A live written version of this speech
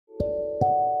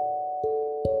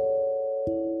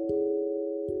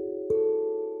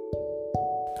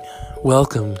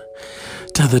Welcome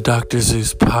to the Dr.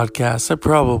 Zeus podcast. I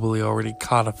probably already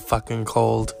caught a fucking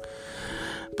cold,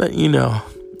 but you know,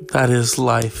 that is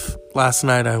life. Last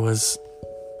night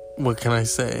what can I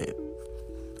say?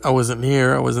 I wasn't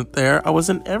here, I wasn't there, I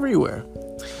wasn't everywhere.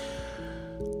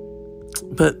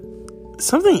 But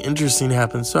something interesting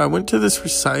happened. So I went to this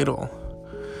recital.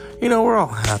 You know, we're all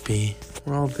happy.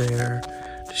 We're all there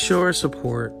to show our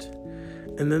support.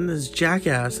 And then this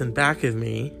jackass in back of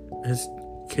me, his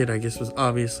kid, I guess, was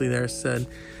obviously there, said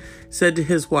to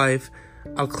his wife,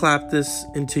 "I'll clap this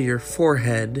into your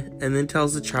forehead," and then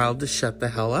tells the child to shut the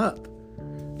hell up.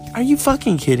 Are you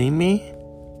fucking kidding me?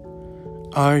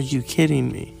 Are you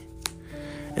kidding me?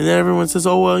 And then everyone says,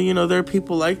 "Oh, well, you know, there are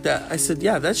people like that." I said,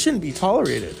 yeah, that shouldn't be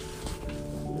tolerated.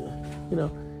 You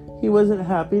know, he wasn't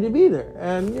happy to be there.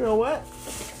 And you know what?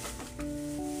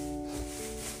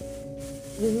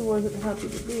 He wasn't happy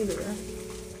to be there.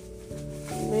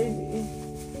 Maybe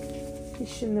he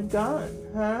shouldn't have gone,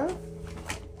 huh?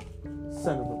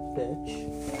 Son of a bitch.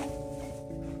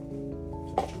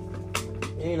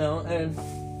 You know, and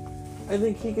I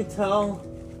think he could tell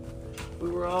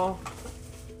we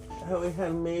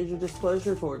had major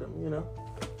displeasure toward him, you know?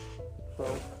 So,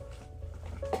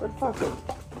 but fuck him.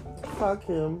 Fuck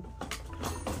him.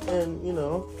 And, you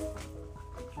know,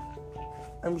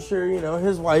 I'm sure, you know,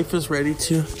 his wife is ready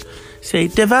to say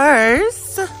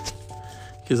divorce.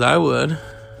 Because I would.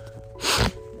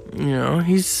 You know,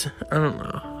 I don't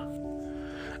know.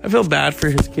 I feel bad for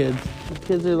his kids. His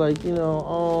kids are like, you know,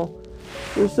 "Oh,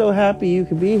 we're so happy you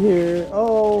could be here.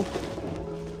 Oh,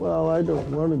 well, I don't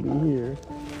want to be here."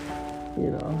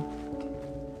 You know.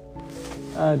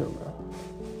 I don't know.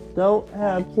 Don't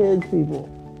have kids, people.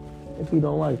 If you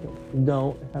don't like them.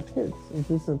 Don't have kids. It's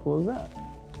as simple as that.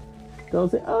 Don't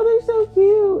say, "Oh, they're so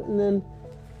cute," and then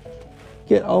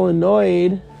get all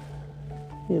annoyed,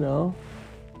 you know.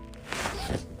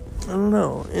 I don't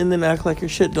know. And then act like your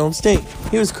shit don't stink.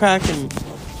 He was cracking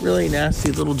really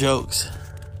nasty little jokes.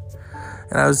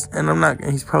 And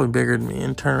he's probably bigger than me,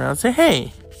 and turn around and say,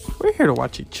 "Hey, we're here to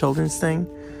watch a children's thing.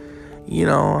 You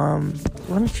know,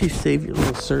 why don't you save your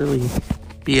little surly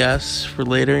BS for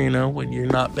later, you know, when you're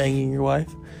not banging your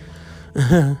wife?"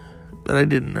 But I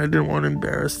didn't want to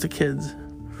embarrass the kids,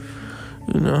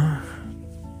 you know.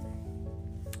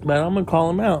 But I'm gonna call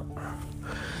him out.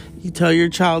 You tell your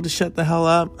child to shut the hell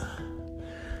up.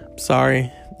 I'm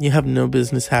sorry, you have no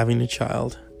business having a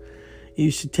child.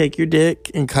 You should take your dick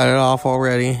and cut it off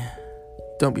already.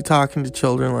 Don't be talking to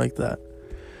children like that.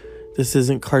 This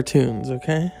isn't cartoons,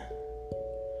 okay?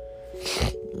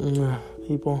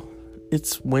 People,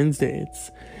 it's Wednesday.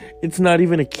 It's not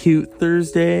even a cute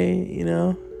Thursday, you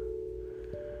know?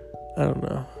 I don't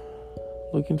know.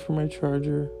 Looking for my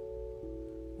charger.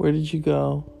 Where did you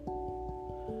go?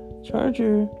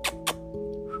 Charger.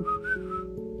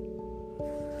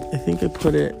 I think I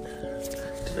put it...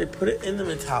 Did I put it in the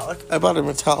metallic? I bought a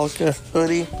Metallica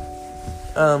hoodie.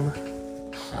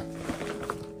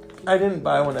 I didn't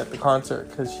buy one at the concert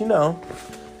because, you know,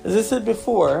 as I said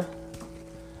before,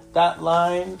 that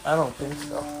line, I don't think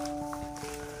so.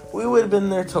 We would have been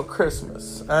there till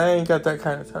Christmas. I ain't got that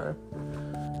kind of time.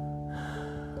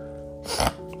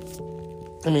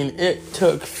 I mean, it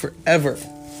took forever.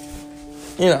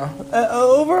 You know,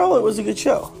 overall it was a good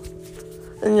show.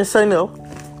 And yes, I know,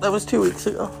 that was 2 weeks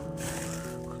ago.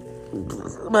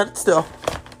 But still.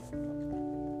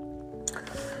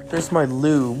 There's my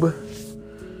lube.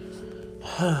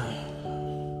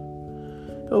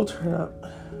 It'll turn up.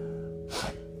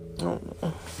 Oh,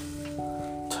 no.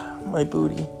 My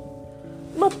booty.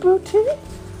 My booty?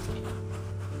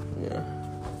 Yeah.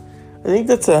 I think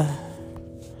that's a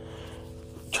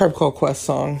Tribe Called Quest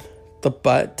song. The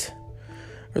butt.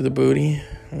 Or the booty.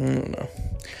 I don't know.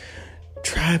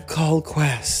 Tribe Called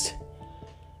Quest.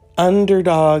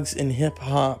 Underdogs in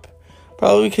hip-hop.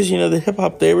 Probably because, you know, the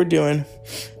hip-hop they were doing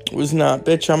was not,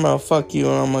 "Bitch, I'm gonna fuck you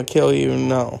and I'm gonna kill you."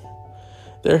 No.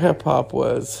 Their hip-hop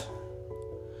was,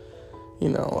 you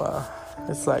know,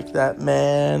 it's like that,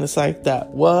 man. It's like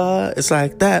that, what? It's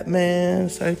like that, man.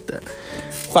 It's like that.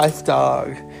 Phife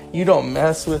Dawg. You don't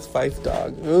mess with Phife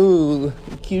Dawg. Ooh,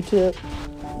 Q-Tip.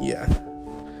 Yeah.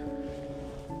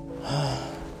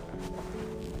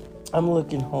 I'm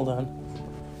looking, hold on.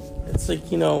 It's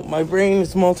like, you know, my brain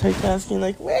is multitasking,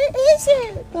 like, where is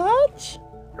it, bitch?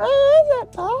 Where is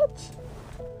it, bitch?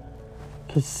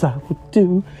 'Cause I would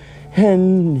do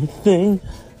anything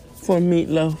for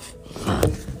meatloaf.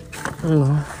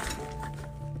 Oh,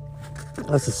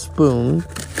 that's a spoon.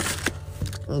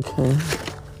 Okay.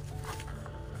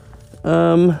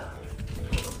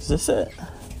 Is this it?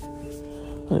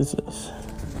 What is this?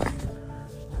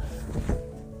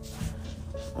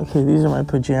 Okay, these are my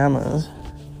pajamas.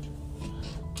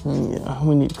 Yeah,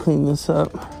 we need to clean this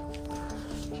up.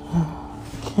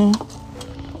 Okay.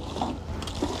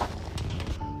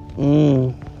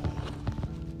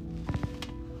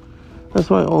 That's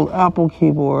my old Apple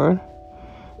keyboard.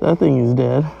 That thing is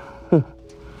dead.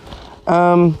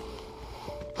 God,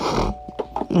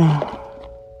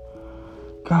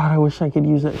 I wish I could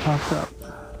use that cough up.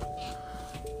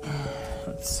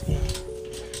 Let's see.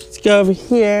 Let's go over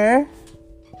here.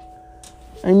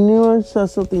 I knew I saw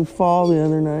something fall the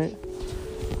other night.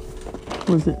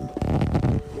 Was it?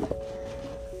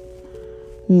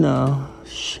 No.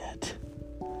 Shit.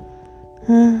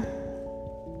 I'm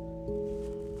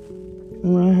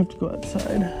gonna have to go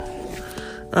outside.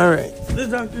 Alright. The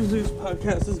Dr. Zeus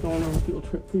podcast is going on a field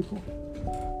trip, people.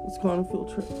 Let's go on a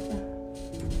field trip.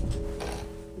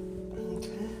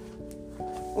 Okay.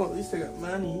 Well, at least I got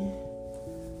money.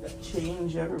 Got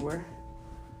change everywhere.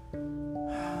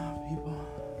 People.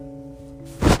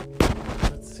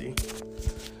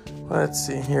 Let's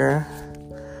see here.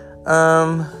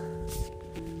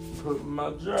 Put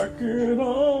my jacket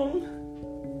on.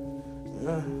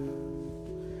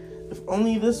 If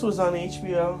only this was on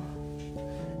HBO.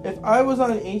 If I was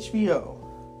on HBO,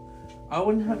 I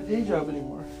wouldn't have a day job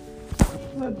anymore.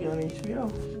 I'd be on HBO.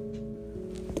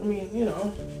 I mean, you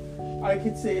know, I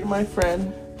could say to my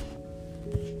friend,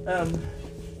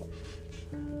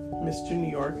 Mr. New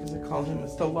York, as I call him,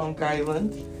 Mr. Long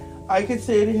Island, I could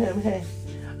say to him, hey,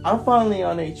 I'm finally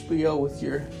on HBO with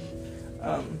your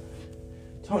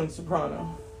Tony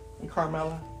Soprano and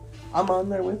Carmela. I'm on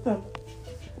there with them.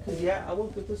 Because, yeah, I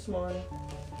woke up this morning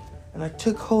and I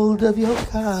took hold of your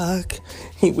cock.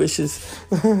 He wishes.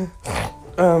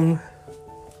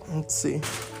 Let's see.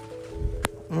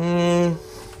 Okay.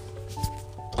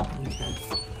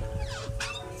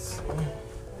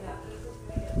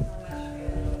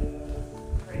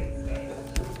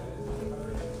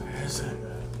 Where is it?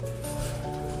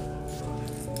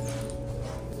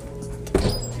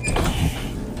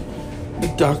 The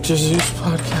Dr. Zeus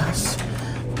podcast.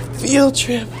 Field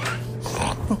trip.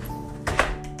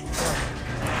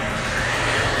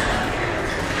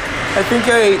 I think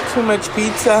I ate too much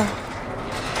pizza.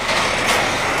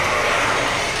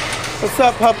 What's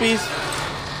up, puppies?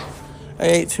 I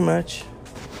ate too much.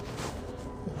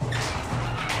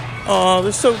 Oh,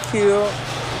 they're so cute.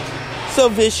 So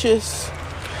vicious.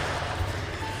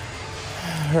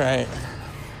 All right.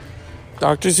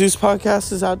 Dr. Zeus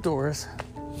podcast is outdoors.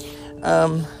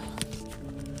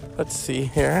 Let's see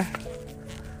here.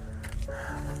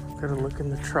 Gotta look in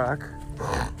the truck.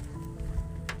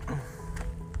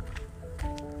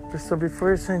 So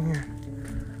before you send your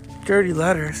dirty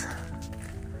letters,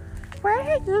 where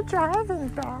are you driving,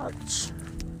 bitch?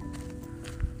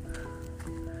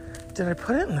 Did I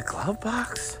put it in the glove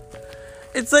box?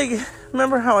 It's like,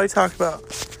 remember how I talked about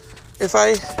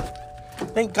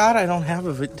thank God I don't have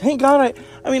thank God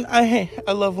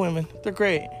I love women. They're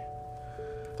great.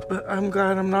 But I'm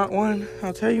glad I'm not one.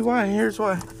 I'll tell you why. Here's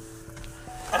why.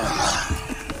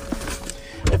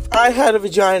 If I had a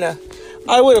vagina,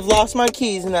 I would have lost my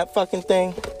keys in that fucking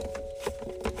thing.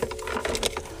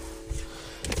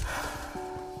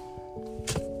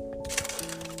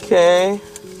 Okay.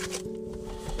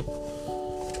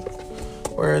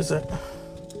 Where is it?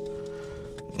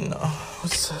 No.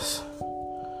 What's this?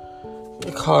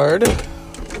 A card.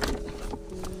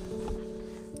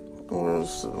 What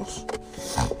is this?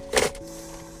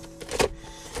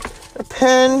 A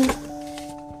pen.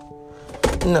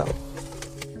 No.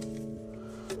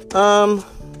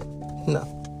 No.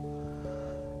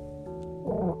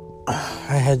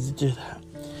 I had to do that.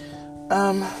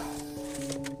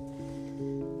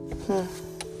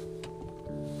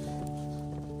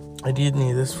 I did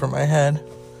need this for my head.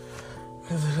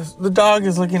 The dog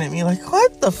is looking at me like,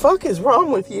 what the fuck is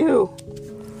wrong with you?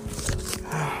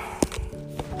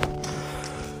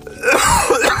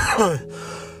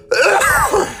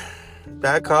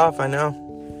 Bad cough, I know.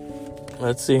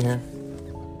 Let's see here.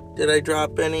 Did I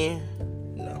drop any?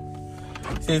 No.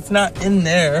 See, it's not in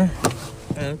there.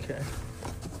 Okay.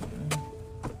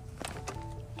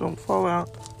 Don't fall out.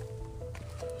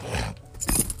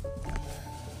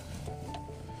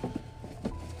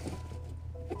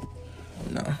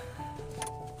 No.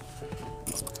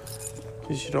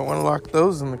 Because you don't want to lock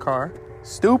those in the car.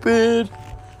 Stupid.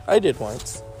 I did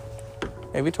once.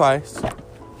 Maybe twice.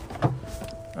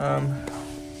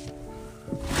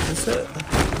 That's it.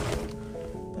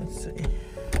 Let's see.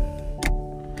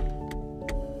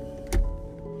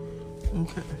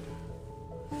 Okay.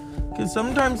 Because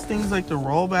sometimes things like the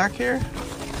rollback here.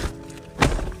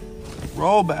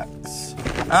 Rollbacks.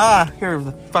 Here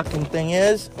the fucking thing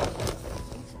is.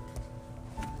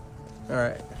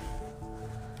 Alright.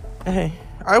 Hey,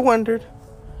 I wondered.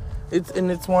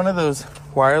 It's one of those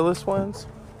wireless ones.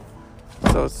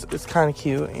 So it's kind of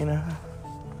cute, you know.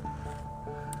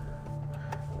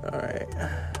 Alright.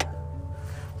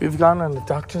 We've gone on a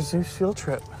Dr. Zeus field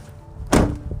trip.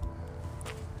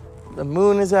 The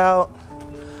moon is out.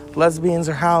 Lesbians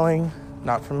are howling.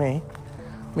 Not for me.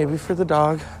 Maybe for the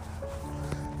dog.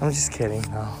 I'm just kidding,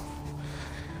 no.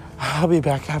 I'll be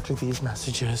back after these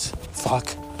messages. Fuck.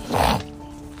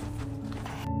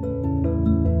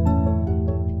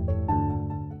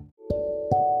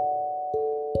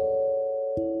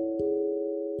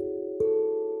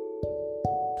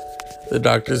 The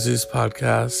Dr. Zeus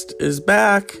podcast is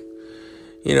back.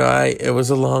 You know, it was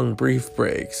a long, brief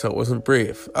break, so it wasn't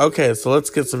brief. Okay, so let's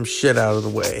get some shit out of the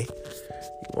way.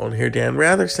 You won't hear Dan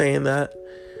Rather saying that.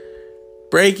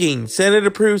 Breaking. Senate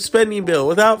approves spending bill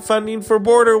without funding for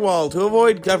border wall to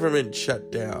avoid government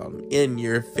shutdown. In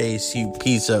your face, you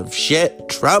piece of shit,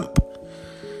 Trump.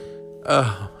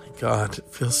 Oh, my God. It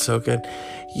feels so good.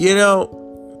 You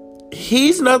know,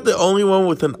 he's not the only one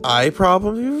with an eye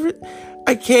problem.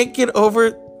 I can't get over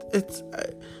it. It's...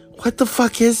 what the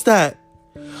fuck is that?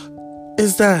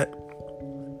 Is that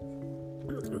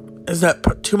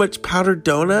too much powdered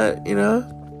donut, you know?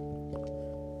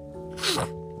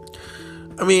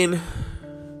 I mean,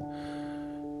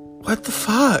 what the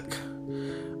fuck?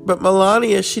 But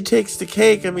Melania, she takes the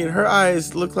cake. I mean, her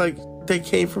eyes look like they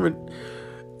came from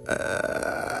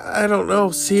I don't know,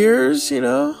 Sears, you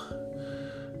know?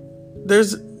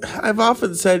 I've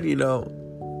often said, you know,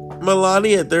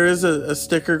 Melania, there is a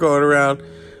sticker going around,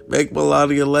 make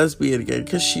Melania lesbian again,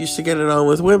 because she used to get it on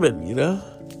with women, you know?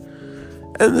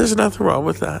 And there's nothing wrong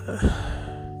with that.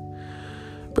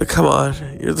 But come on,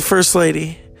 you're the first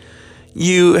lady.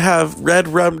 You have red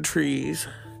rum trees.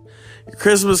 Your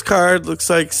Christmas card looks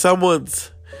like someone's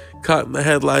caught in the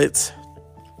headlights.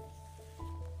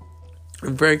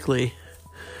 And frankly,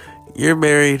 you're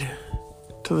married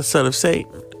to the son of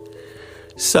Satan.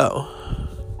 So,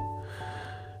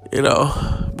 you know,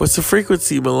 what's the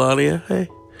frequency, Melania? Hey,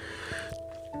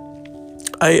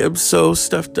 I am so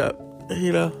stuffed up,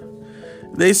 you know.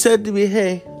 They said to me,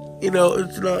 hey, you know,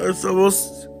 it's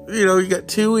almost, you know, you got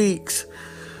 2 weeks.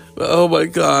 But oh my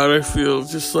God, I feel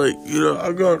just like, you know,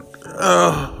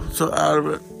 I'm so out of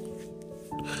it.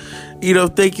 You know,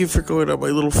 thank you for going on my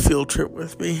little field trip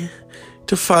with me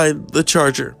to find the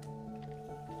charger.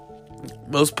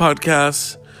 Most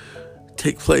podcasts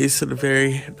take place in a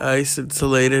very nice,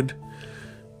 insulated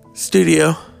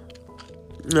studio.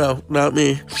 No, not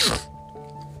me.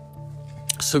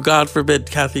 So God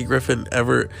forbid Kathy Griffin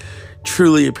ever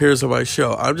truly appears on my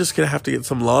show. I'm just going to have to get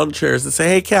some lawn chairs and say,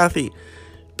 hey, Kathy,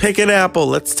 pick an apple.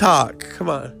 Let's talk. Come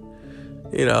on.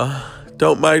 You know,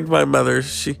 don't mind my mother.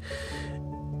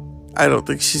 I don't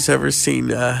think she's ever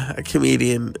seen a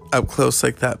comedian up close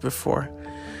like that before.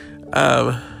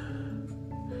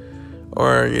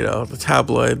 Or, you know, the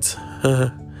tabloids.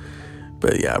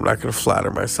 But yeah, I'm not going to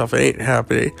flatter myself. It ain't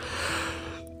happening.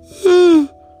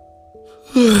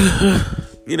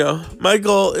 You know, my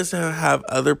goal is to have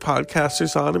other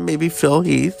podcasters on, and maybe Phil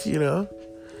Heath, you know.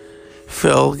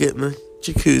 Phil getting the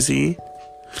jacuzzi.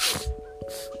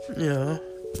 You know.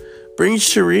 Bring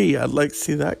Cherie. I'd like to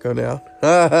see that go down.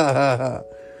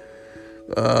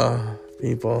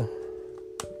 People.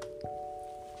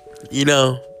 You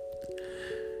know,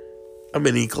 I'm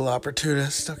an equal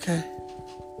opportunist, okay?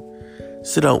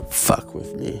 So don't fuck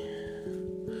with me.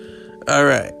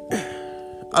 Alright.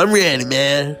 I'm ready,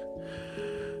 man.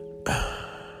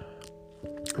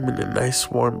 I'm in a nice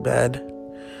warm bed.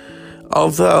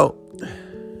 Although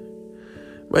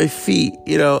my feet,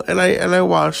 you know, and I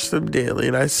wash them daily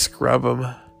and I scrub them.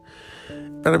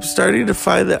 But I'm starting to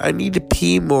find that I need to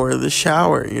pee more in the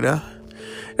shower, you know?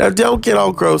 Now, don't get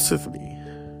all gross with me.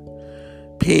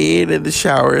 Peeing in the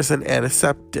shower is an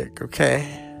antiseptic, okay?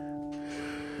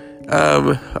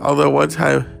 Although one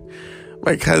time,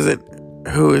 my cousin,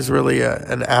 who is really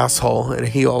an asshole, and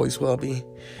he always will be,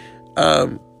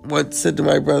 once said to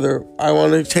my brother, I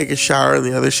want to take a shower in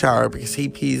the other shower because he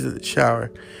pees in the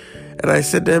shower. And I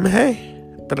said to him, hey,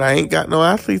 but I ain't got no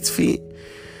athlete's feet.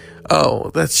 Oh,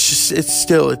 that's just,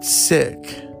 it's sick.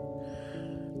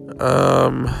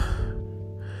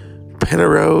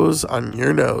 Penrose on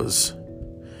your nose.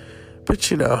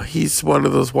 But you know, he's one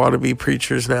of those wannabe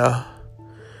preachers now.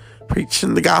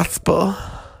 Preaching the gospel.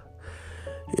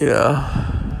 You know.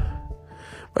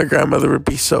 My grandmother would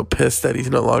be so pissed that he's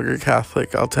no longer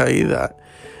Catholic, I'll tell you that.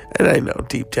 And I know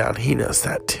deep down he knows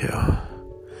that too.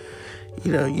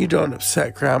 You know, you don't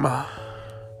upset Grandma.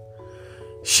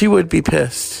 She would be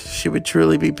pissed. She would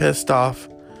truly be pissed off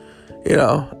You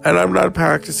know, and I'm not a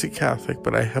practicing Catholic,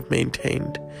 but I have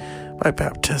maintained my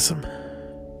baptism.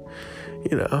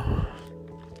 You know.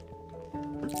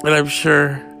 And I'm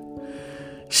sure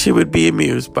she would be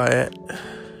amused by it.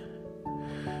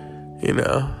 You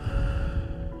know.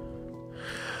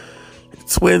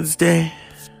 It's Wednesday.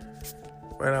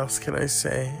 What else can I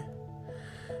say?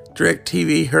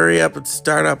 DirecTV, hurry up and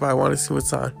start up. I want to see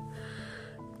what's on.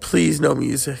 Please, no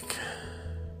music.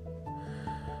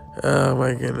 Oh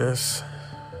my goodness.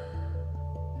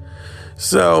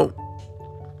 So,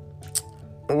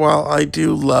 while I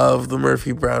do love the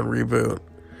Murphy Brown reboot,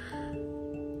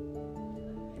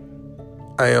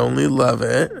 I only love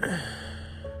it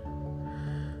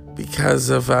because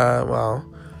of, her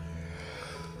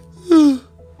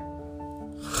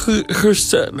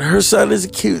son. Her son is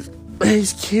cute.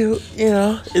 He's cute, you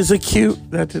know. Is a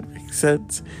cute. That didn't make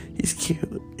sense. He's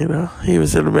cute, you know. He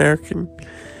was an American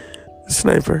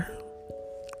sniper.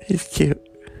 He's cute.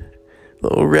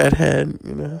 Little redhead,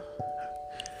 you know.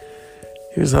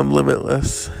 He was on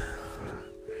Limitless.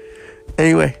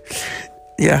 Anyway,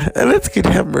 yeah, and it's good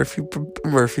to have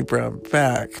Murphy Brown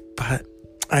back, but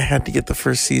I had to get the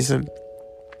first season.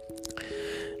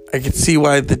 I could see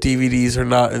why the DVDs are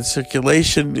not in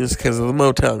circulation is because of the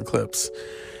Motown clips.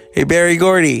 Hey, Barry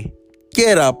Gordy,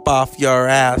 get up off your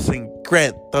ass and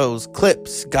grant those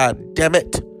clips, god damn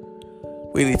it.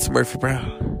 We need some Murphy Brown.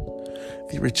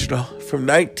 The original from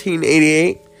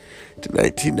 1988 to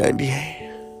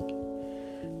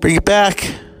 1998. Bring it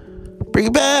back. Bring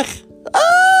it back.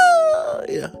 Ah,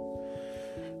 yeah.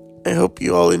 I hope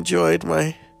you all enjoyed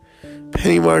my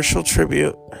Penny Marshall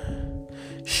tribute.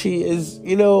 She is,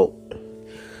 you know,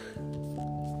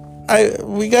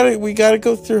 we gotta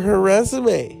go through her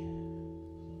resume.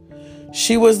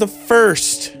 She was the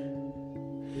first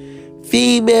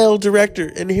female director,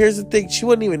 and here's the thing, she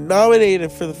wasn't even nominated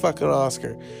for the fucking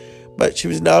Oscar, but she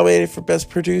was nominated for Best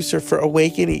Producer for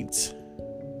Awakenings.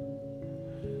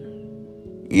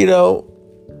 You know,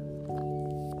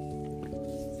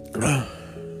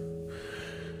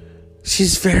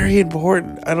 she's very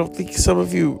important. I don't think some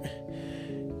of you,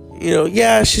 you know,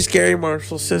 yeah, she's Gary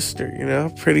Marshall's sister, you know,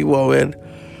 Pretty Woman,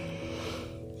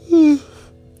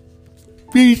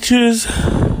 Beaches,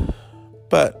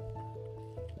 but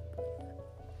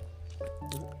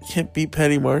can't beat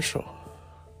Penny Marshall.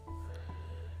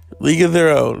 League of Their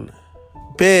Own,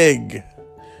 Big,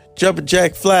 Jumpin'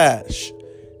 Jack Flash,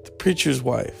 The Preacher's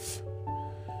Wife,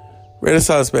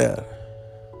 Renaissance Man,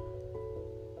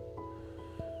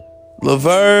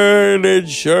 Laverne and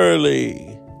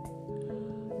Shirley.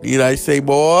 Need I say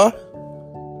more?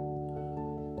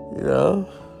 You know?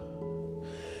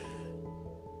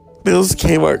 Bill's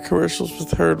Kmart commercials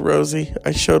with her and Rosie.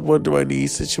 I showed one to my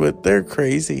niece and she went, they're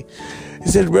crazy. I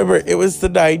said, remember, it was the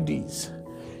 90s.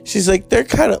 She's like, they're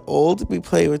kind of old to be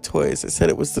playing with toys. I said,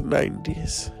 it was the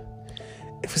 90s.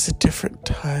 It was a different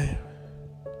time.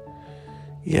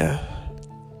 Yeah.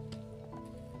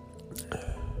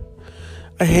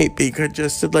 I hate being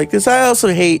congested like this. I also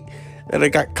hate that I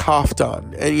got coughed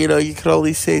on. And, you know, you can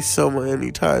only say so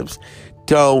many times,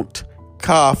 don't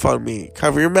cough on me.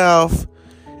 Cover your mouth.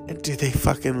 And do they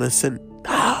fucking listen?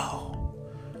 No.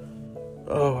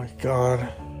 Oh, my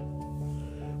God.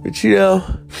 But, you know,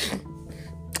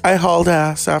 I hauled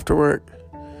ass after work.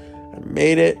 I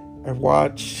made it. I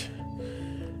watched.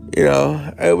 You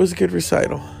know, it was a good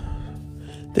recital.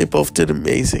 They both did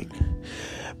amazing.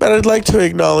 But I'd like to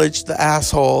acknowledge the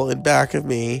asshole in back of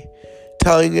me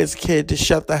telling his kid to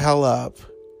shut the hell up.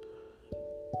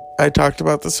 I talked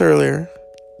about this earlier.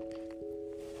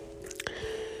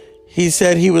 He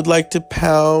said he would like to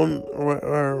pound,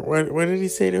 or what did he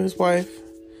say to his wife?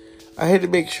 I had to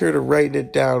make sure to write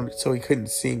it down so he couldn't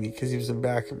see me because he was in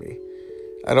back of me.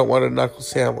 I don't want a knuckle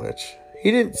sandwich.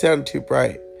 He didn't sound too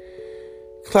bright.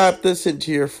 Clap this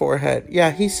into your forehead.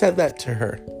 Yeah, he said that to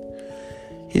her.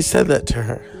 He said that to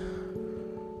her.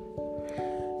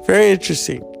 Very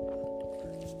interesting.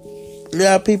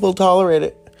 Yeah, people tolerate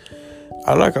it.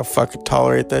 I'm not gonna fucking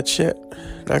tolerate that shit.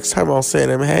 Next time I'll say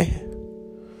to him, hey,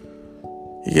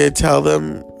 you gonna tell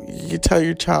them, you tell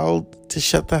your child to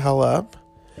shut the hell up?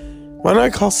 Why don't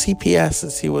I call CPS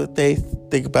and see what they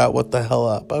think about what the hell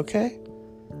up, okay?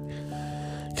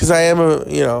 Because I am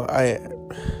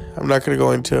I'm not going to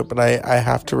go into it, but I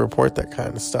have to report that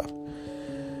kind of stuff.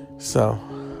 So,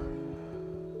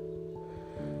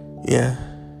 yeah.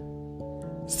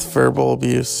 It's verbal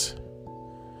abuse.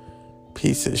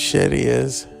 Piece of shit he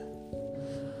is.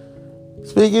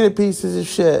 Speaking of pieces of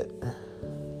shit,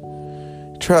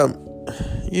 Trump,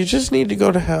 you just need to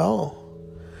go to hell.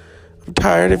 I'm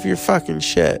tired of your fucking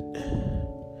shit.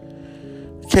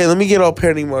 Okay, let me get all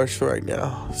Penny Marshall right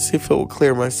now. See if it will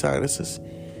clear my sinuses.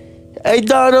 Hey,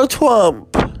 Donald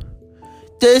Trump.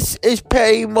 This is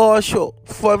Penny Marshall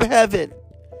from heaven.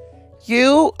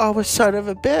 You are a son of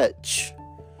a bitch.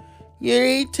 You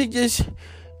need to just...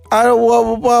 I don't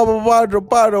want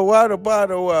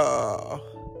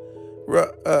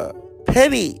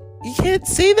Penny, you can't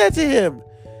say that to him.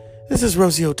 This is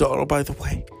Rosie O'Donnell, by the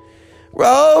way.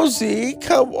 Rosie,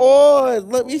 come on.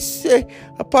 Let me say.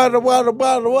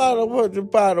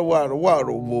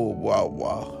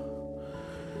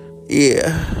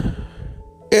 Yeah.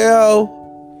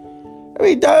 I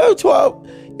mean, Donald Trump,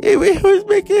 he was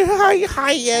making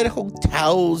high-end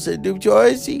hotels in New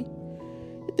Jersey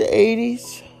in the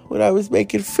 80s when I was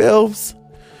making films.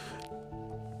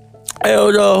 I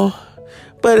don't know.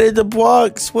 But in the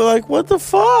Bronx, we're like, what the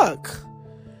fuck?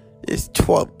 This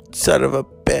Trump son of a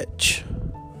bitch.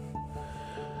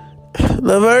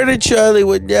 Laverne and Shirley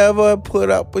would never put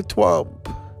up with Trump.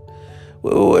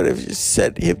 We would have just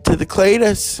sent him to the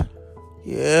cleaners.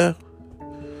 Yeah.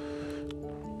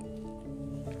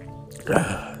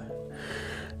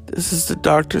 This is the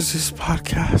Dr. Zeus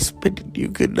podcast. Bidding you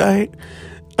good night.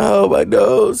 Oh, my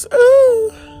nose.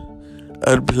 Oh.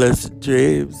 Unpleasant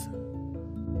dreams.